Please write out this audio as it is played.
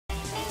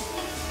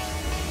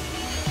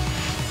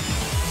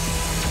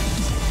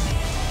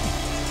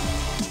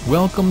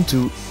Welcome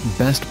to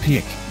Best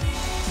Pick.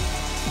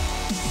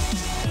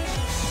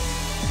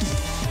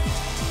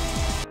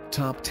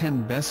 Top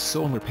 10 Best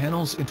Solar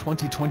Panels in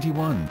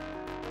 2021.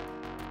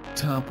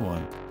 Top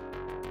 1.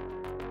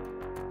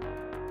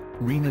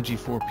 Renogy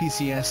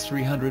 4PCS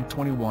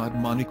 320-watt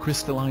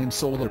monocrystalline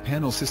solar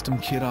panel system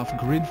kit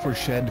off-grid for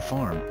shed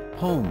farm,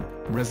 home,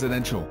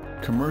 residential,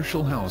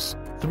 commercial house,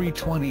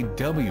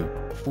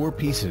 320W, 4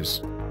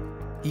 pieces.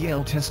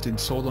 EL-tested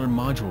solar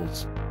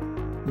modules.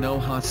 No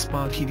hot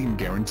spot heating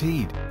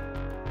guaranteed.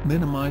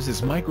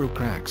 Minimizes micro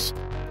cracks.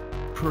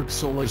 PERC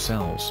solar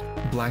cells,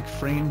 black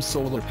frame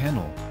solar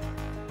panel.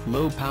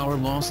 Low power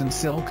loss and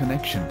cell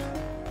connection.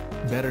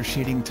 Better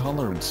shading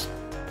tolerance.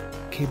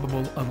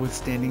 Capable of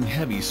withstanding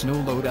heavy snow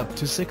load up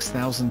to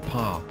 6,000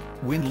 Pa,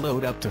 wind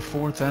load up to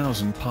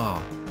 4,000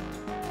 Pa.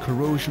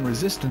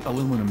 Corrosion-resistant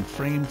aluminum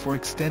frame for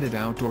extended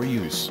outdoor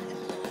use.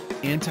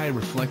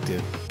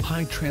 Anti-reflective,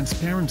 high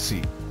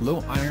transparency,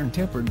 low iron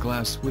tempered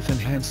glass with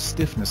enhanced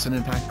stiffness and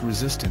impact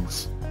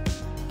resistance.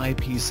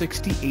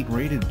 IP68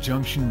 rated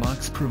junction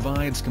box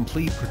provides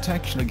complete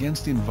protection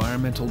against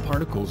environmental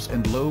particles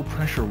and low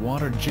pressure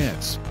water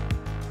jets.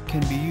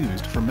 Can be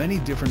used for many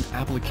different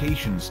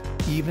applications,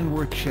 even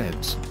work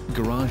sheds,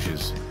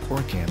 garages,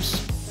 or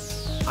camps.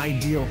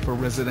 Ideal for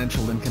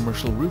residential and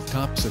commercial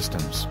rooftop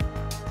systems.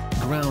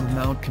 Ground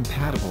mount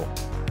compatible.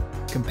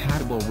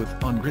 Compatible with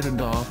on-grid and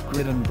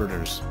off-grid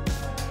inverters.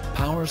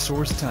 Power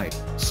source type,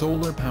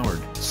 solar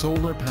powered.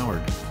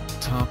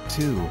 Top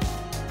 2.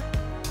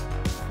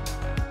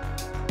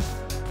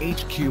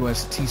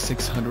 HQST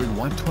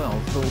 600-watt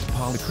 12-volt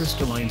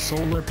polycrystalline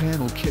solar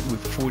panel kit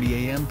with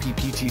 40A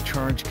MPPT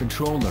charge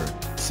controller,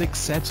 6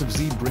 sets of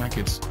Z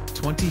brackets,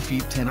 20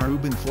 feet 10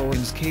 Aruban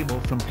Florins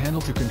cable from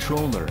panel to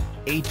controller,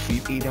 8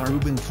 feet 8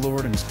 Aruban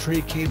Florins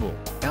tray cable,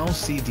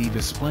 LCD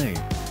display.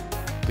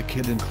 The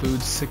kit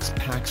includes 6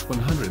 packs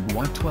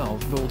 100-watt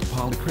 12-volt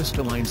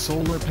polycrystalline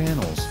solar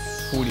panels,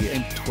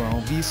 40A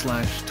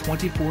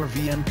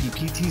 12V/24V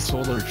MPPT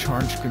solar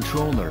charge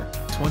controller,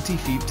 20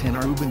 feet 10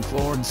 Aruban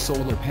Florins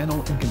solar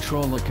panel and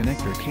controller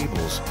connector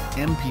cables,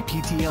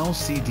 MPPT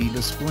LCD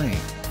display,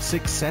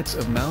 6 sets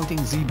of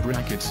mounting Z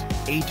brackets,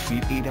 8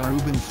 feet 8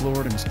 Aruban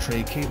Florins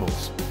tray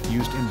cables,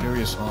 used in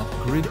various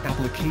off-grid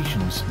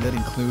applications that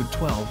include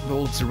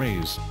 12-volt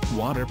arrays,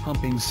 water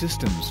pumping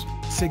systems,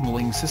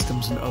 signaling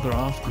systems and other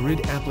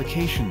off-grid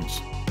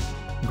applications.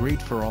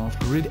 Great for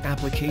off-grid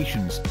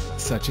applications,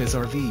 such as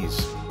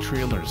RVs,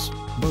 trailers,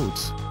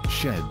 boats,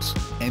 sheds,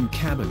 and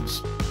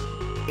cabins.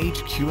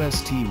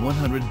 HQST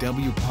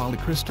 100W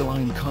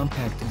polycrystalline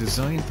compact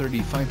design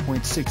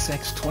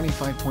 35.6x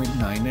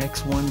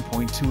 25.9x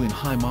 1.2 in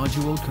high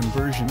module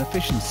conversion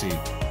efficiency.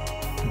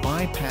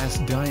 Bypass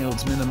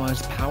diodes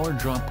minimize power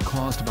drop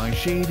caused by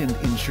shade and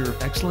ensure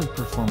excellent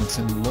performance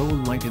in low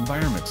light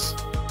environments.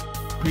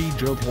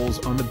 Pre-drilled holes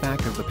on the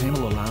back of the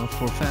panel allow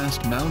for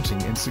fast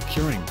mounting and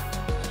securing.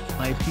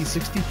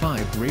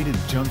 IP65 rated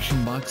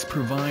junction box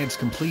provides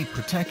complete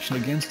protection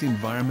against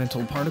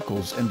environmental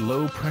particles and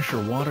low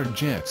pressure water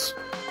jets.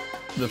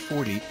 The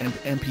 40 amp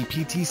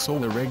MPPT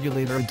solar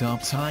regulator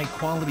adopts high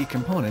quality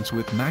components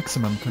with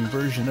maximum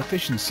conversion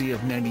efficiency of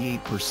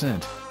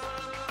 98%.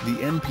 The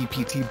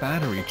MPPT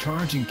battery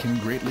charging can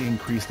greatly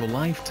increase the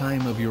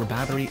lifetime of your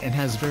battery and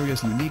has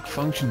various unique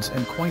functions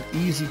and quite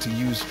easy to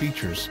use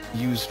features.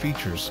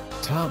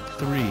 Top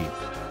 3.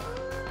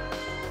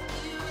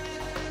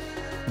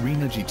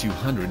 Renogy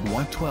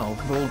 200-watt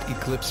 12-volt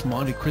Eclipse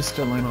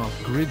monocrystalline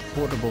off-grid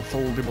portable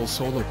foldable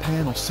solar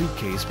panel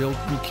suitcase built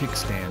through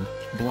Kickstand,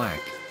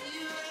 black.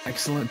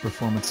 Excellent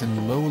performance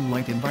in low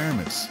light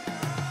environments.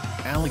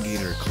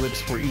 Alligator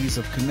clips for ease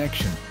of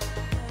connection.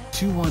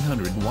 2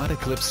 100-watt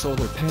Eclipse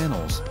solar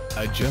panels,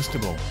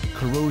 adjustable,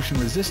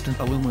 corrosion-resistant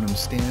aluminum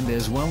stand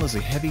as well as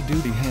a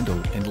heavy-duty handle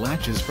and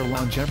latches for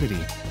longevity.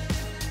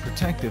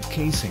 Protective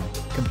casing,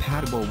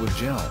 compatible with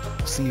gel,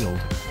 sealed,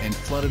 and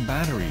flooded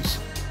batteries.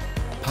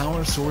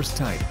 Power source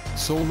type,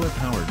 solar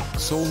powered.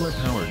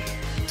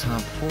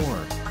 Top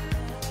 4.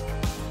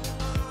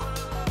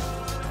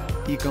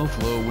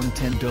 ECOFLOW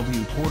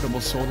 110W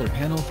portable solar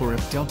panel for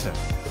EFDELTA,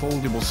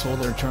 foldable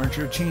solar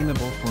charger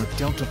chainable for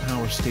EFDELTA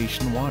power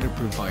station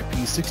waterproof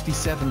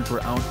IP67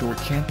 for outdoor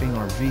camping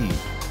RV.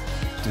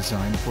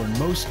 Designed for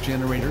most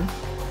generator.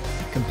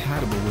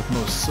 Compatible with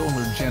most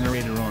solar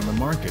generator on the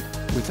market,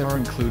 with our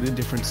included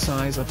different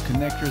size of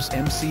connectors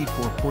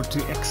MC4 port to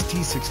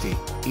XT60,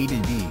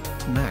 80V,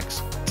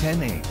 Max,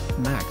 10A,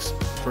 Max,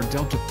 for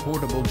Delta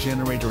portable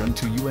generator and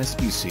to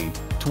USB-C,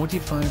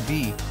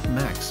 25V,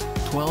 Max,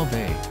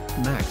 12A,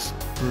 Max,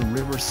 for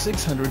River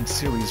 600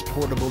 series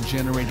portable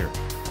generator.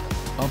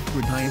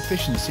 Upgraded high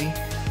efficiency.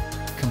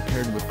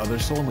 Compared with other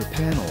solar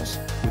panels,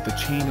 with the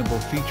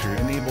chainable feature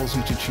enables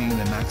you to chain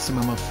a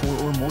maximum of 4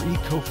 or more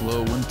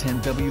ECOFLOW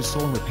 110W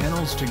solar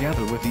panels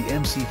together with the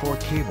MC4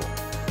 cable.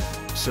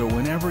 So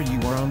whenever you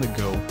are on the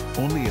go,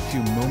 only a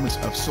few moments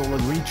of solar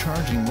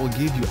recharging will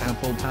give you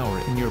ample power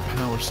in your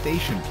power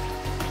station.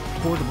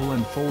 Portable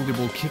and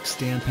foldable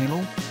kickstand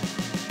panel.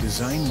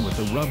 Designed with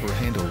a rubber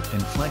handle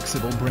and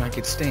flexible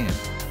bracket stand,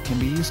 can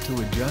be used to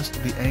adjust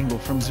the angle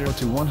from 0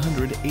 to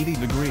 180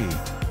 degrees.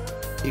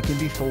 It can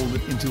be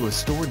folded into a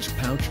storage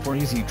pouch for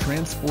easy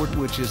transport,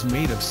 which is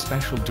made of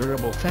special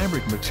durable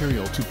fabric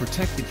material to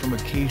protect it from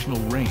occasional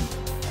rain.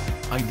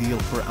 Ideal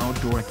for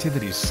outdoor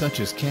activities such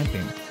as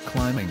camping,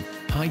 climbing,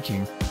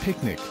 hiking,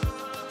 picnic.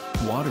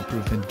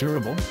 Waterproof and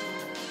durable?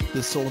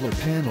 The solar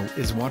panel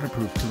is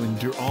waterproof to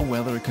endure all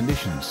weather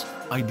conditions,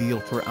 ideal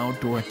for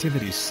outdoor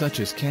activities such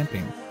as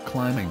camping,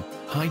 climbing,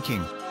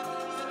 hiking.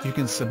 You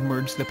can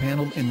submerge the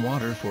panel in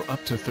water for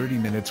up to 30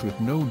 minutes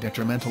with no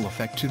detrimental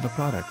effect to the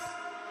product.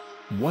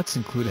 What's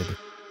included?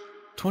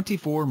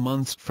 24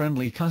 months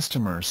friendly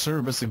customer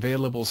service,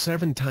 available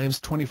 7 times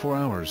 24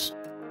 hours.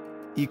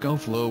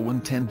 ECOFLOW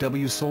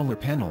 110W solar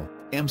panel,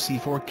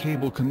 MC4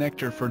 cable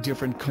connector for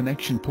different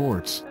connection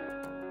ports.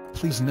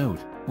 Please note,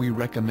 we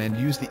recommend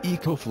use the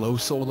ECOFLOW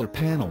solar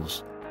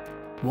panels.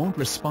 Won't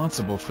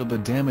responsible for the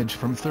damage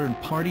from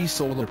third-party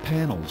solar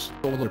panels.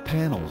 Solar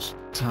panels,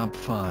 top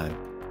 5.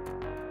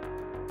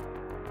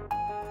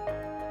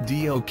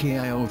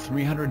 DOKIO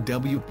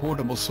 300W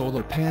portable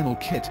solar panel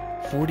kit,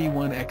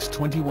 41x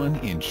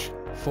 21-inch,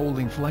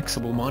 folding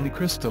flexible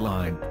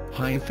monocrystalline,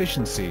 high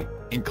efficiency,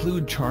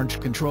 include charge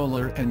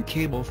controller and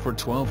cable for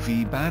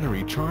 12V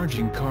battery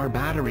charging car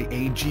battery,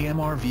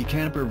 AGM-RV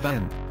camper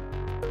van.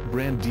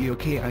 Brand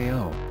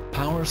DOKIO,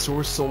 power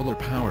source solar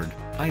powered,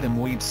 item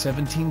weight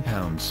 17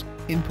 pounds,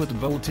 input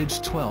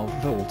voltage 12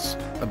 volts,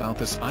 about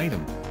this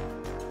item.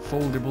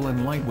 Foldable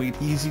and lightweight,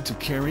 easy to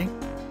carry.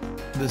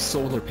 The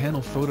solar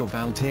panel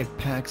photovoltaic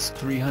packs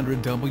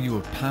 300W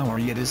of power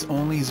yet is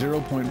only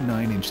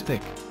 0.9 inch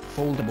thick,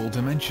 foldable,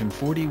 dimension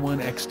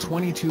 41x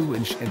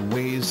 22-inch and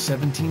weighs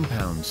 17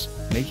 pounds,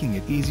 making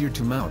it easier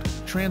to mount,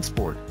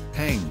 transport,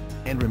 hang,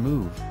 and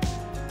remove.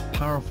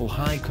 Powerful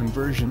high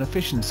conversion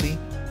efficiency.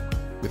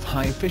 With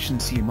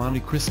high-efficiency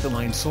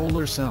monocrystalline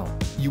solar cell,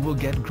 you will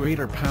get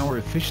greater power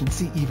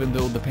efficiency even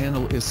though the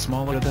panel is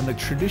smaller than the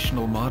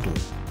traditional model.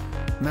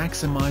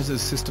 Maximizes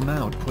system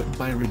output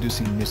by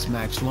reducing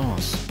mismatch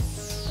loss.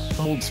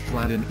 Folds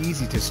flat and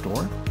easy to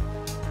store.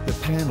 The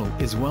panel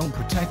is well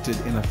protected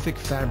in a thick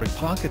fabric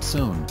pocket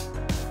zone.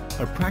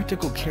 A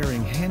practical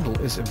carrying handle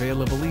is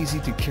available, easy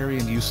to carry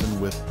and use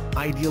and with,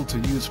 ideal to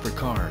use for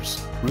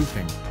cars,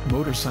 roofing,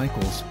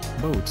 motorcycles,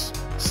 boats,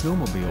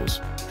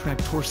 snowmobiles,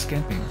 tractors,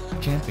 camping,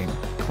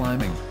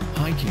 climbing,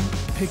 hiking,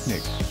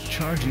 picnic,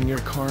 charging your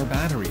car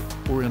battery,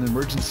 or in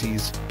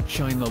emergencies,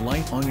 shine the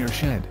light on your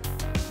shed.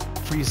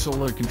 Free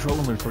solar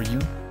controller for you.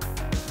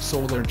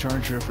 Solar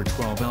charger for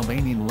 12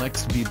 Albanian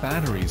Lex V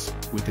batteries,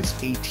 with its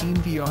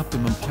 18V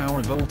optimum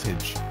power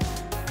voltage.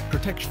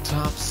 Protection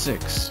top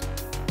 6.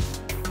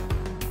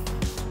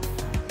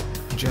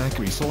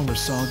 Jackery Solar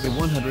Saga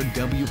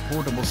 100W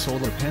portable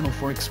solar panel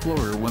for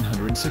Explorer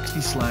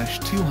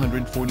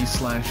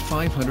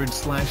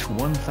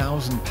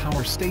 160/240/500/1000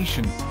 power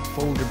station,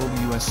 foldable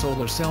US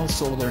solar cell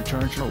solar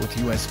charger with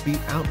USB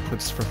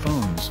outputs for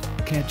phones,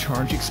 can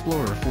charge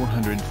Explorer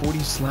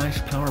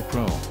 440/Power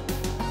Pro.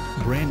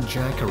 Brand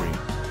Jackery.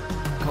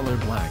 Color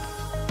black.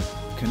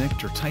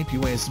 Connector type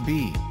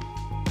USB.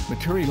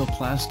 Material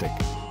plastic.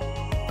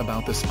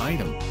 About this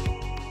item.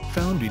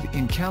 Founded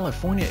in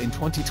California in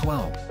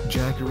 2012,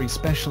 Jackery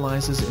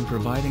specializes in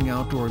providing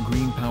outdoor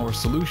green power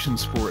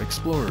solutions for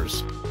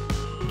explorers.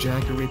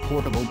 Jackery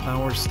portable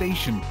power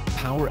station,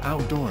 power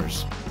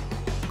outdoors.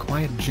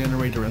 Quiet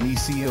generator and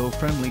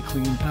eco-friendly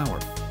clean power.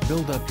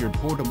 Build up your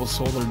portable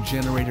solar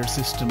generator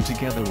system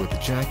together with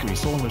Jackery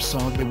Solar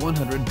Saga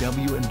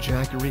 100W and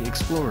Jackery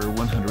Explorer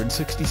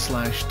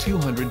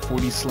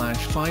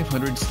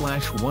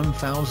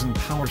 160/240/500/1000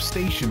 power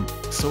station,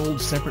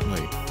 sold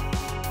separately.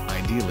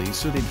 Ideally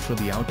suited for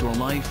the outdoor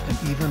life and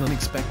even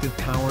unexpected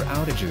power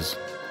outages.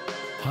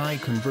 High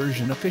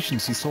conversion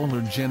efficiency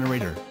solar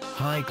generator,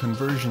 high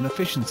conversion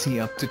efficiency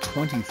up to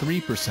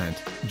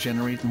 23%,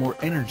 generate more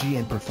energy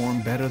and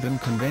perform better than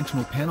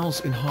conventional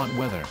panels in hot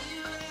weather.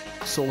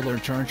 Solar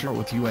charger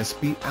with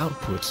USB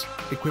outputs,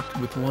 equipped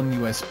with one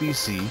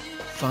USB-C,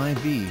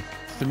 5V,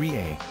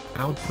 3A,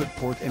 output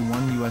port and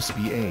one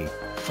USB-A,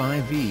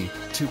 5V,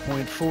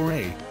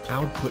 2.4A,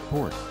 output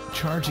port,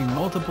 charging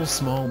multiple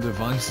small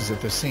devices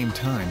at the same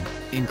time,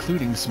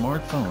 including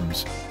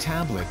smartphones,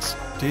 tablets,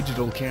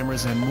 digital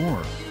cameras and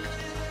more.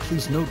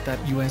 Please note that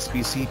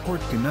USB-C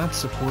port cannot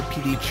support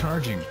PD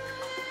charging.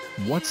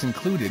 What's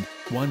included?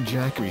 1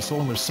 Jackery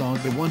Solar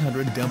Saga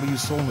 100W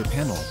solar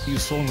panel.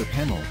 Solar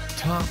panel,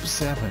 top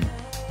 7.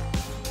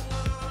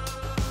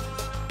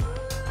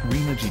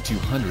 Renogy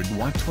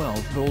 200W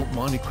 12V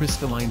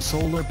monocrystalline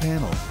solar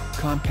panel,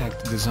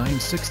 compact design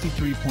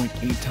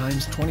 63.8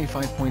 x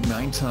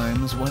 25.9 x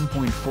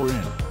 1.4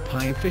 in,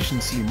 high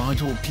efficiency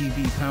module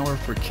PV power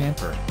for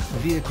camper,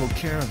 vehicle,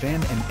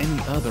 caravan and any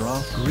other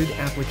off-grid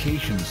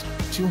applications,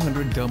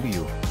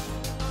 200W.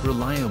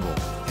 Reliable,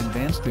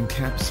 advanced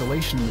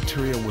encapsulation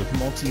material with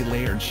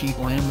multi-layered sheet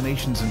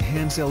laminations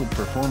enhance LED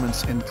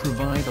performance and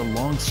provide a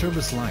long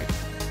service life.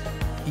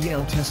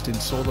 EL-tested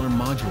solar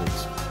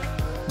modules.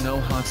 No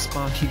hot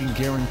spot heating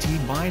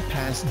guaranteed.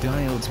 Bypass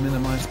diodes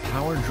minimize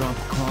power drop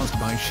caused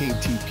by shade.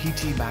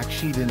 TPT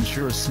backsheet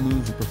ensures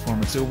smooth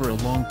performance over a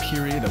long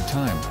period of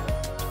time.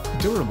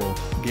 Durable,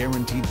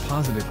 guaranteed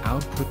positive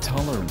output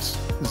tolerance,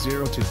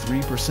 0 to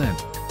 3%.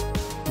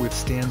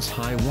 Withstands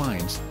high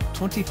winds,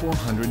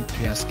 2400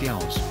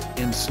 pascals,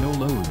 and snow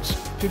loads,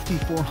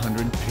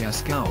 5400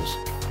 pascals.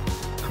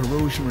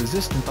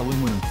 Corrosion-resistant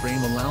aluminum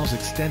frame allows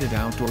extended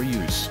outdoor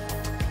use.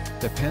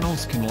 The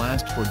panels can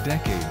last for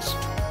decades.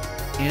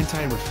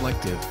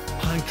 Anti-reflective,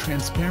 high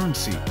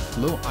transparency,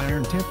 low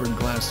iron tempered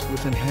glass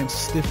with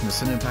enhanced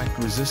stiffness and impact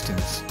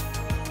resistance.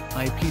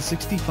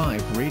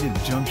 IP65 rated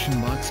junction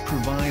box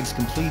provides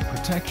complete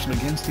protection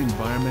against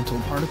environmental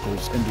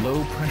particles and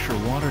low-pressure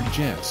water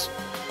jets.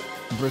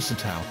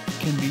 Versatile,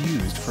 can be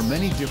used for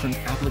many different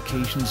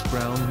applications.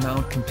 Ground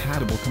mount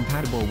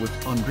compatible with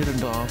on-grid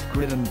and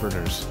off-grid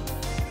inverters.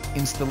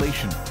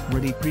 Installation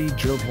ready.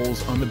 Pre-drilled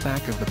holes on the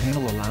back of the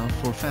panel allow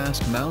for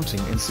fast mounting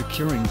and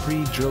securing.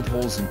 Pre-drilled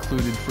holes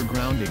included for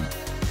grounding.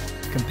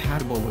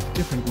 Compatible with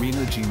different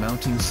Renogy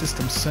mounting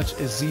systems such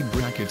as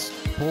Z-brackets,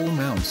 pole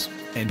mounts,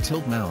 and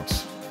tilt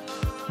mounts.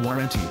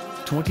 Warranty,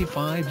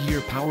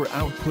 25-year power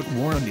output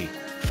warranty,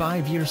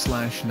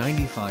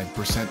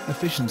 5-year/95%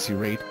 efficiency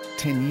rate,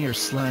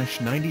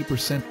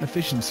 10-year/90%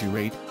 efficiency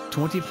rate,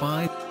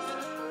 25.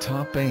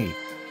 Top 8.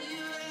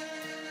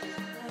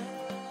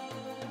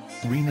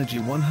 Renogy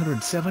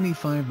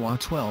 175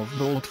 watt 12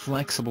 volt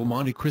flexible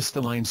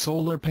monocrystalline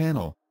solar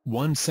panel,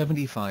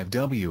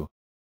 175W.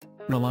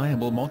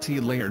 Reliable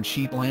multi-layered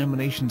sheet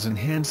laminations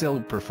enhance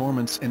LED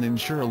performance and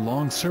ensure a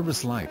long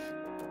service life.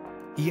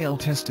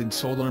 EL-tested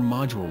solar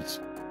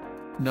modules.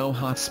 No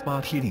hot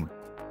spot heating.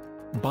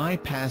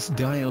 Bypass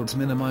diodes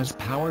minimize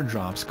power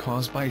drops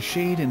caused by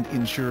shade and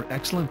ensure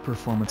excellent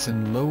performance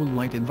in low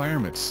light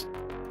environments.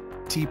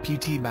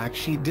 TPT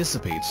backsheet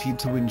dissipates heat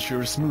to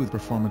ensure smooth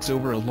performance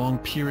over a long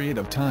period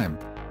of time.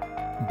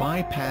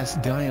 Bypass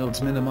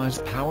diodes minimize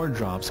power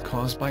drops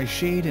caused by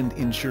shade and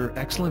ensure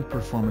excellent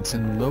performance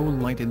in low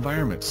light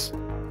environments.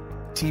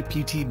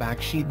 TPT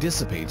backsheet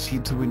dissipates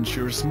heat to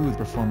ensure smooth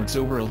performance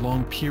over a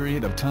long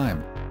period of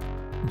time.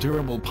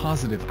 Durable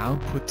positive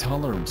output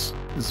tolerance,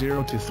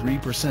 0 to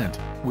 3%,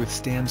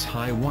 withstands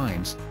high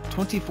winds,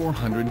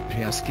 2400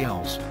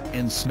 pascals,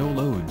 and snow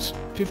loads,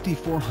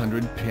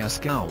 5400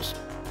 pascals.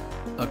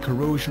 A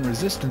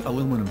corrosion-resistant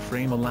aluminum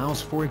frame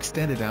allows for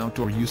extended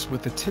outdoor use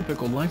with a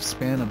typical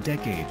lifespan of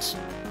decades.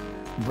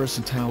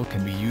 Versatile,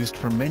 can be used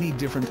for many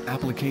different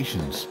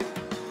applications.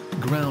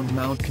 Ground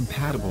mount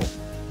compatible.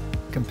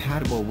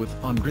 Compatible with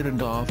on-grid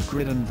and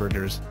off-grid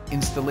inverters.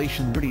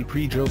 Installation ready.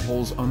 Pre-drilled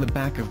holes on the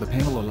back of the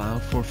panel allow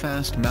for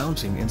fast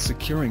mounting and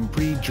securing.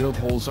 Pre-drilled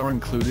holes are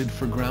included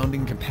for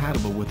grounding.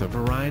 Compatible with a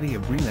variety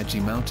of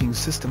Renogy mounting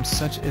systems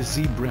such as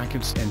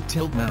Z-brackets and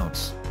tilt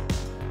mounts.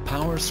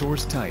 Power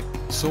source type,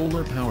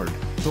 solar powered,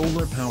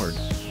 solar powered.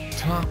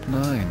 Top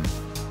 9.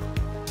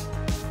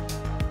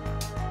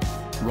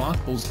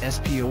 Rockwell's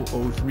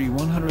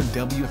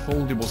SP003-100W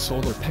foldable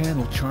solar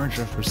panel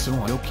charger for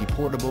Suitcase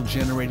portable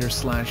generator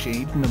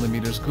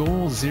 /8mm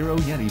Goal Zero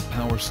Yeti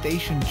power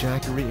station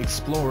Jackery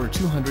Explorer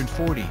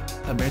 240,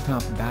 a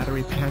bed-top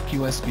battery pack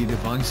USB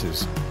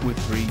devices, with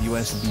 3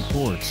 USB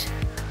ports.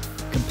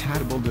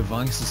 Compatible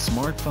devices: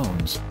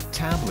 smartphones,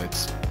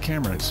 tablets,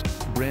 cameras.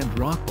 Brand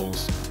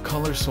Rockwell's,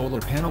 color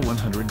solar panel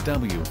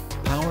 100W,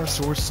 power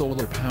source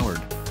solar powered,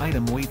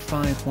 item weight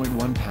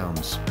 5.1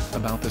 pounds.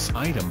 About this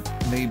item,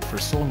 made for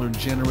solar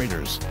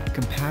generators,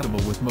 compatible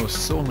with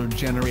most solar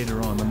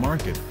generator on the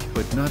market,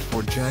 but not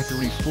for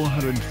Jackery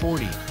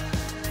 440.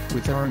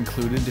 With our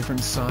included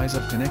different size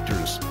of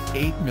connectors,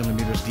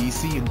 8mm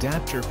DC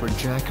adapter for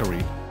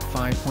Jackery,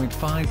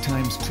 5.5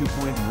 times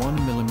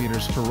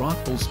 2.1mm for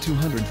Rockwell's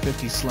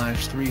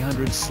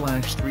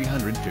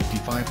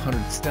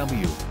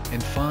 250/300/350/500W,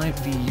 and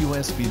 5V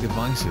USB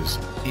devices,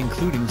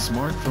 including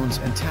smartphones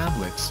and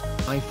tablets,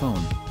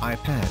 iPhone,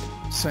 iPad,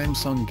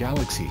 Samsung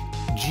Galaxy,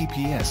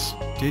 GPS,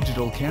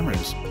 digital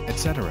cameras,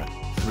 etc.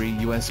 3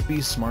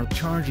 USB smart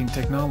charging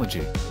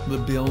technology. The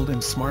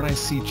built-in Smart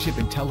IC chip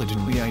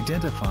intelligently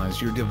identifies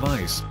your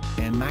device,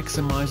 and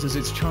maximizes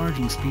its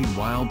charging speed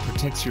while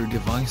protects your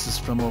devices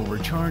from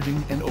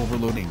overcharging and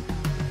overloading.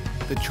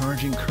 The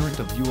charging current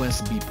of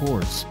USB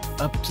ports,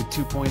 up to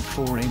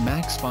 2.4A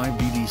max 5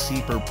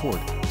 VDC per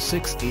port,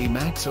 6A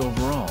max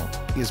overall,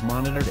 is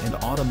monitored and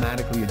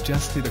automatically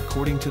adjusted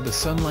according to the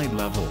sunlight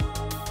level.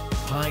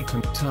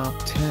 Top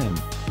 10.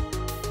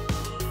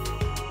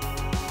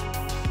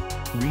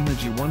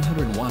 Renogy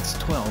 100 watts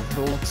 12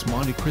 volts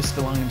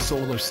monocrystalline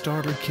solar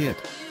starter kit.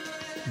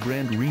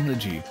 Brand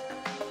Renogy.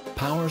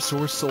 Power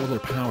source solar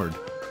powered.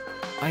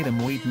 Item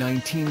weight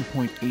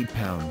 19.8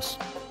 pounds.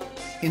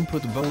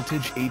 Input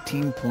voltage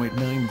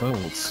 18.9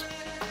 volts.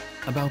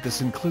 About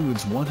this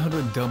includes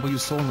 100W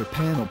solar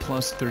panel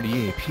plus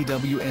 30A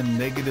PWM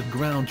negative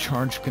ground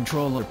charge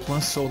controller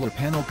plus solar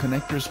panel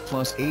connectors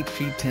plus 8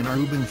 feet 10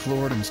 Reuben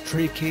Floridans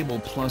tray cable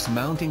plus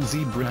mounting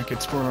Z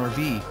brackets for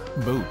RV,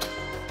 boat.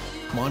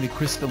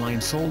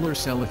 Monocrystalline solar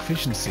cell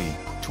efficiency,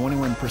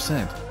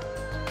 21%.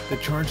 The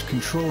charge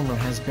controller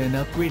has been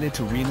upgraded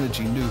to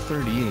Renogy new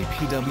 38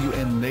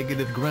 PWM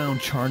negative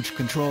ground charge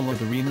controller,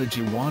 the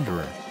Renogy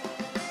Wanderer.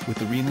 With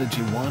the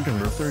Renogy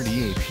Wanderer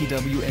 38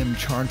 PWM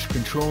charge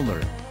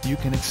controller, you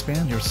can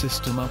expand your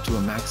system up to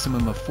a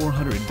maximum of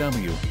 400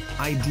 W,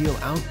 ideal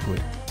output,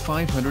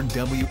 500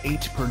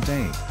 WH per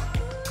day.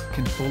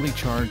 Can fully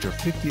charge a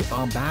 50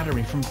 Ah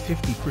battery from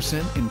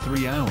 50% in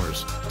 3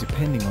 hours,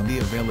 depending on the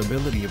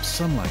availability of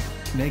sunlight.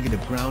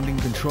 Negative grounding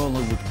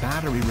controller with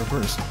battery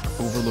reverse,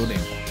 overloading,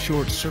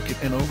 short circuit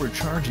and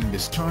overcharging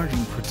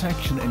discharging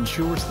protection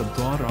ensures the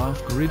broad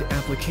off-grid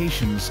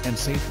applications and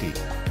safety.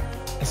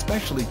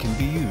 Especially can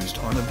be used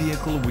on a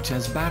vehicle which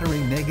has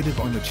battery negative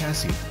on the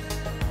chassis.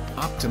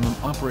 Optimum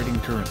operating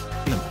current,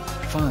 imp.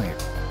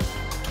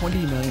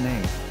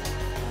 529A.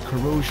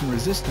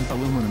 Corrosion-resistant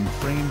aluminum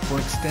frame for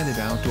extended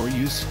outdoor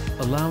use,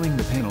 allowing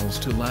the panels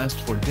to last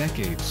for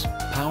decades.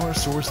 Power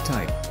source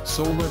type,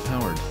 solar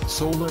powered.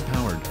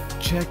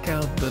 Check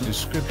out the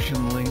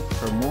description link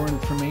for more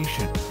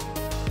information.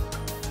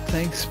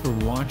 Thanks for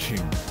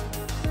watching.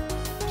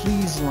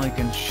 Please like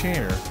and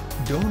share,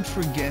 don't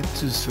forget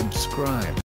to subscribe.